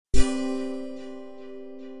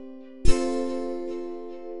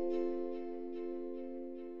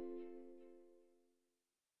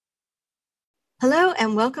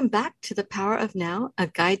and welcome back to The Power of Now, a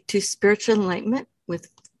guide to spiritual enlightenment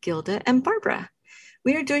with Gilda and Barbara.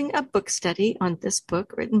 We are doing a book study on this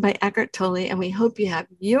book written by Eckhart Tolle, and we hope you have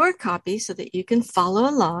your copy so that you can follow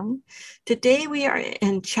along. Today we are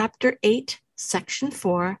in Chapter 8, Section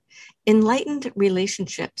 4, Enlightened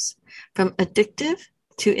Relationships, from Addictive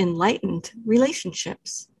to Enlightened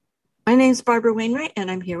Relationships. My name is Barbara Wainwright,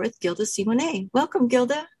 and I'm here with Gilda Simone. Welcome,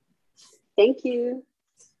 Gilda. Thank you.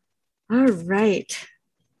 All right.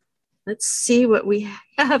 Let's see what we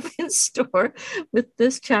have in store with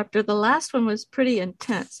this chapter. The last one was pretty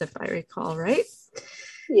intense, if I recall, right?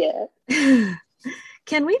 Yeah.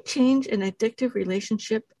 Can we change an addictive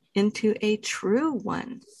relationship into a true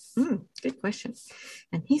one? Good question.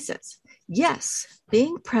 And he says, yes,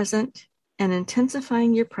 being present and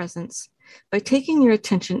intensifying your presence by taking your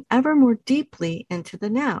attention ever more deeply into the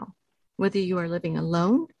now. Whether you are living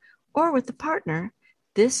alone or with a partner,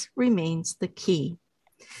 this remains the key.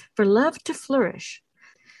 For love to flourish,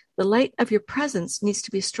 the light of your presence needs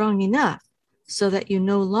to be strong enough so that you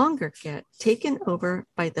no longer get taken over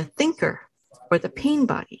by the thinker or the pain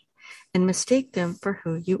body and mistake them for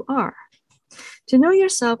who you are. To know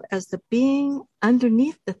yourself as the being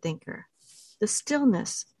underneath the thinker, the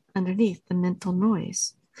stillness underneath the mental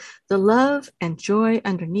noise, the love and joy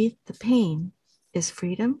underneath the pain is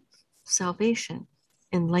freedom, salvation,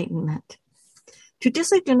 enlightenment. To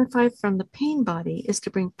disidentify from the pain body is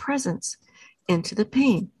to bring presence into the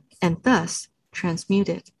pain and thus transmute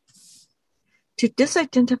it. To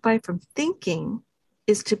disidentify from thinking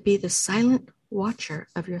is to be the silent watcher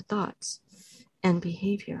of your thoughts and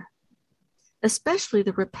behavior, especially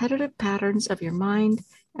the repetitive patterns of your mind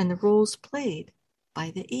and the roles played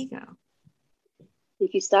by the ego.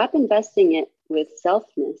 If you stop investing it with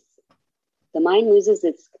selfness, the mind loses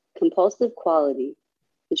its compulsive quality,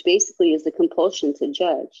 which basically is the compulsion to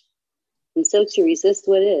judge, and so to resist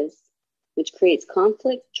what is, which creates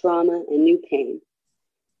conflict, drama, and new pain.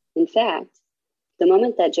 In fact, the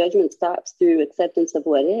moment that judgment stops through acceptance of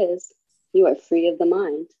what is, you are free of the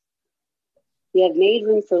mind. You have made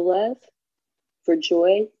room for love, for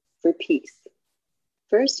joy, for peace.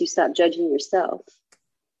 First, you stop judging yourself.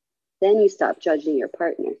 Then you stop judging your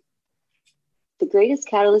partner. The greatest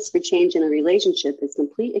catalyst for change in a relationship is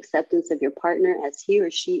complete acceptance of your partner as he or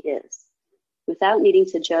she is, without needing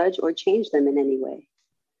to judge or change them in any way.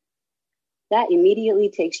 That immediately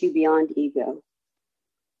takes you beyond ego.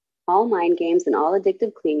 All mind games and all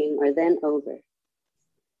addictive clinging are then over.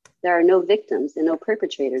 There are no victims and no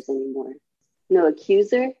perpetrators anymore, no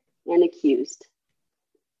accuser and accused.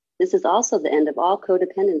 This is also the end of all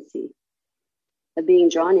codependency, of being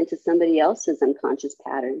drawn into somebody else's unconscious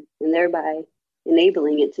pattern and thereby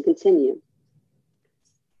enabling it to continue.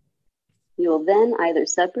 You will then either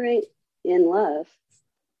separate in love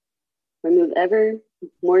or move ever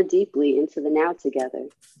more deeply into the now together,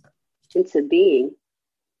 into being.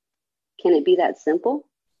 Can it be that simple?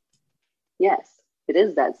 Yes, it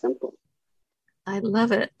is that simple. I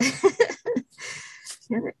love it.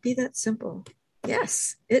 Can it be that simple?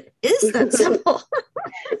 Yes, it is that simple.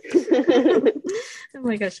 Oh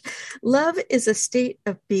my gosh. Love is a state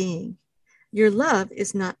of being. Your love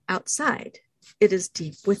is not outside. It is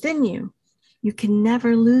deep within you. You can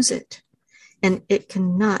never lose it, and it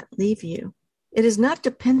cannot leave you. It is not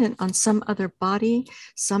dependent on some other body,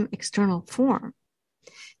 some external form.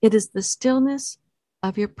 It is the stillness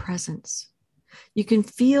of your presence. You can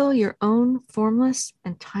feel your own formless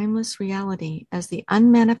and timeless reality as the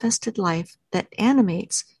unmanifested life that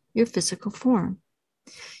animates your physical form.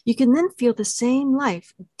 You can then feel the same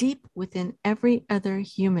life deep within every other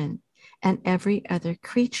human and every other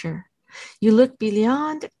creature. You look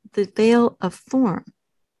beyond the veil of form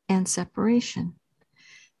and separation.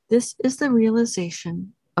 This is the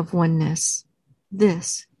realization of oneness.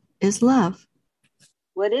 This is love.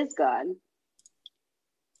 What is God?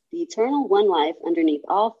 The eternal one life underneath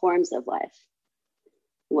all forms of life.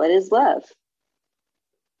 What is love?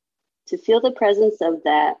 To feel the presence of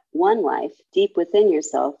that one life deep within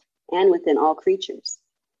yourself and within all creatures.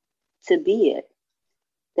 To be it.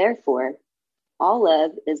 Therefore, all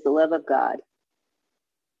love is the love of God.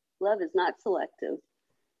 Love is not selective,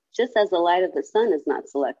 just as the light of the sun is not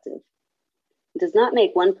selective. It does not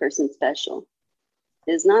make one person special.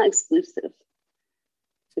 It is not exclusive.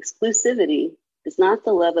 Exclusivity is not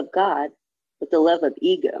the love of God, but the love of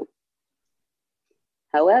ego.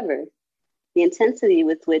 However, the intensity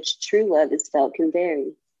with which true love is felt can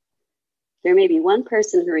vary. There may be one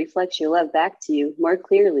person who reflects your love back to you more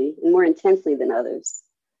clearly and more intensely than others.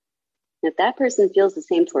 And if that person feels the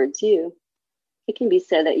same towards you, it can be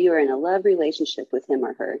said that you are in a love relationship with him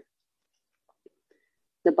or her.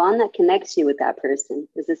 The bond that connects you with that person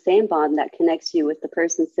is the same bond that connects you with the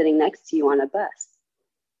person sitting next to you on a bus,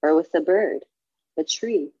 or with a bird, a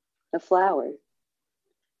tree, a flower.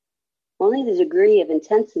 Only the degree of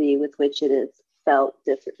intensity with which it is felt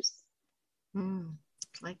differs.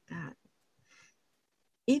 Like that.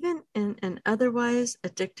 Even in an otherwise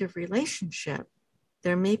addictive relationship,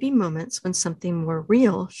 there may be moments when something more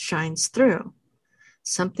real shines through,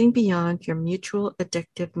 something beyond your mutual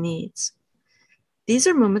addictive needs. These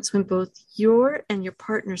are moments when both your and your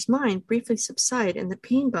partner's mind briefly subside and the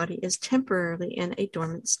pain body is temporarily in a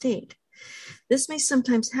dormant state. This may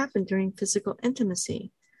sometimes happen during physical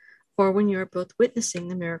intimacy, or when you are both witnessing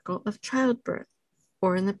the miracle of childbirth,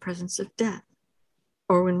 or in the presence of death,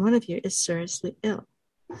 or when one of you is seriously ill.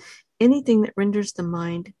 Anything that renders the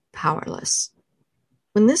mind powerless.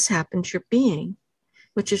 When this happens, your being,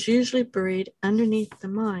 which is usually buried underneath the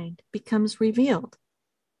mind, becomes revealed.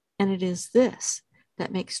 And it is this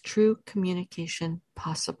that makes true communication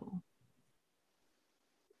possible.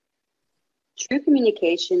 True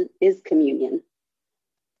communication is communion,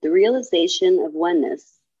 the realization of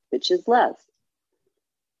oneness, which is love.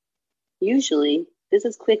 Usually, this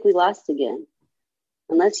is quickly lost again,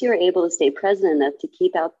 unless you are able to stay present enough to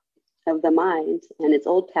keep out of the mind and its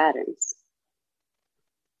old patterns.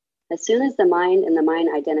 As soon as the mind and the mind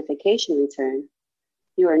identification return,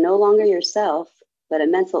 you are no longer yourself, but a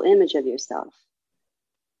mental image of yourself.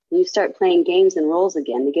 You start playing games and roles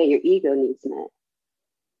again to get your ego needs met.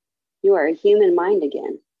 You are a human mind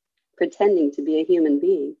again, pretending to be a human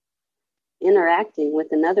being, interacting with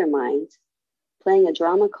another mind, playing a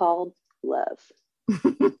drama called love.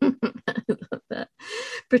 I love that.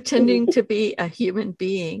 Pretending to be a human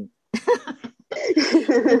being.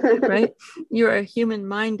 Right? You're a human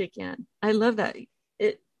mind again. I love that.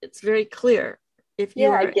 It's very clear. If you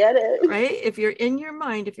I get it. Right? If you're in your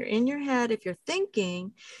mind, if you're in your head, if you're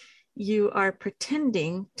thinking, you are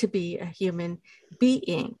pretending to be a human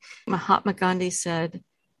being. Mahatma Gandhi said,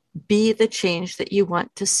 be the change that you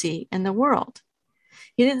want to see in the world.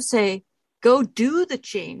 He didn't say, go do the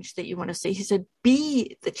change that you want to see. He said,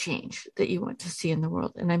 be the change that you want to see in the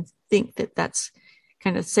world. And I think that that's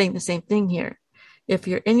kind of saying the same thing here. If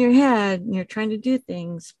you're in your head and you're trying to do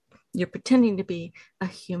things, you're pretending to be a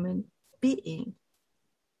human being.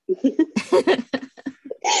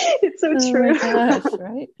 It's so true. Gosh,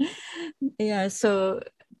 right? Yeah. So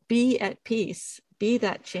be at peace. Be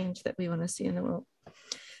that change that we want to see in the world.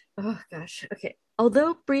 Oh, gosh. Okay.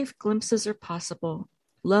 Although brief glimpses are possible,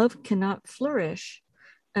 love cannot flourish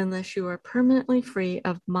unless you are permanently free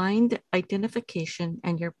of mind identification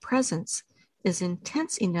and your presence is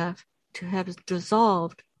intense enough to have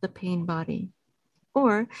dissolved the pain body.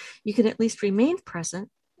 Or you can at least remain present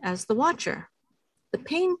as the watcher. The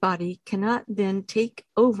pain body cannot then take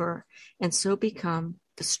over and so become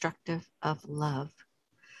destructive of love.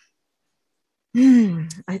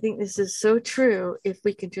 I think this is so true if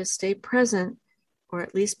we can just stay present or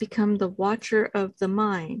at least become the watcher of the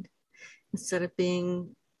mind instead of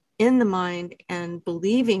being in the mind and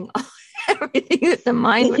believing everything that the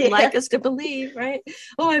mind would like us to believe, right?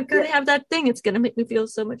 Oh, I've got to have that thing. It's going to make me feel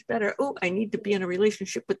so much better. Oh, I need to be in a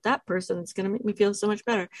relationship with that person. It's going to make me feel so much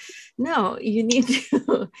better. No, you need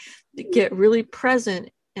to get really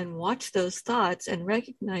present and watch those thoughts and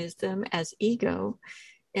recognize them as ego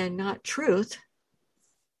and not truth.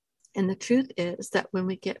 And the truth is that when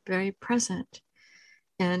we get very present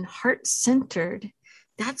and heart-centered,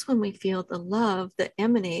 that's when we feel the love that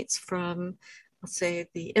emanates from, let's say,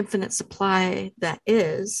 the infinite supply that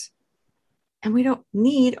is. And we don't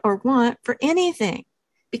need or want for anything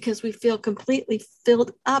because we feel completely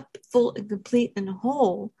filled up, full and complete and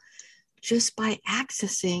whole just by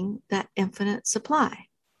accessing that infinite supply.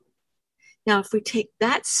 Now, if we take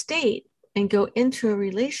that state and go into a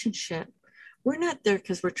relationship, we're not there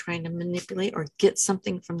because we're trying to manipulate or get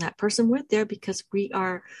something from that person. We're there because we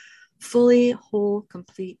are fully whole,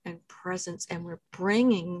 complete, and present, and we're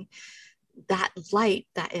bringing that light,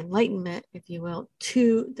 that enlightenment, if you will,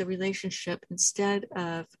 to the relationship instead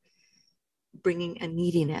of bringing a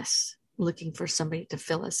neediness, looking for somebody to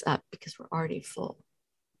fill us up because we're already full.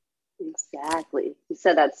 Exactly. You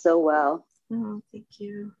said that so well. Oh, thank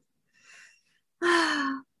you.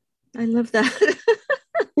 I love that.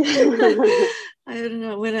 I don't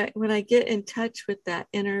know, when I get in touch with that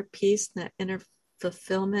inner peace, that inner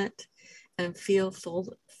fulfillment, and feel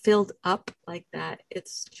filled up like that,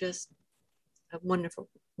 it's just a wonderful,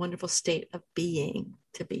 wonderful state of being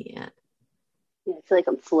to be in. Yeah, I feel like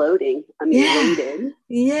I'm floating. I'm elated.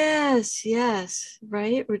 Yes,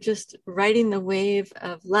 right. We're just riding the wave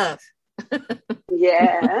of love.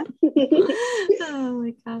 Yeah. Oh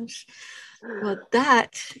my gosh. Well,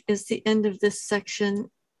 that is the end of this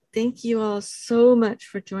section. Thank you all so much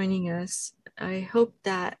for joining us. I hope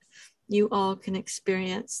that you all can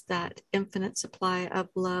experience that infinite supply of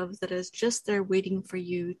love that is just there waiting for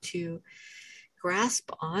you to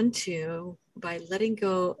grasp onto by letting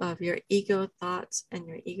go of your ego thoughts and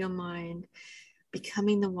your ego mind,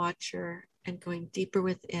 becoming the watcher and going deeper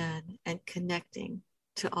within and connecting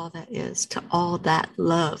to all that is, to all that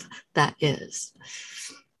love that is.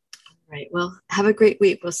 All right. Well, have a great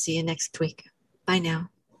week. We'll see you next week. Bye now.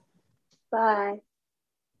 Bye.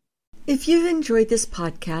 If you've enjoyed this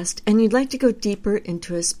podcast and you'd like to go deeper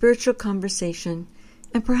into a spiritual conversation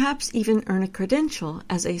and perhaps even earn a credential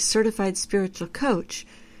as a certified spiritual coach,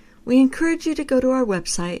 we encourage you to go to our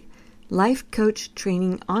website,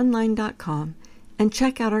 lifecoachtrainingonline.com, and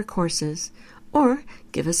check out our courses, or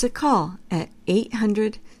give us a call at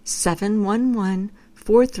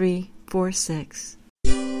 800-711-4346.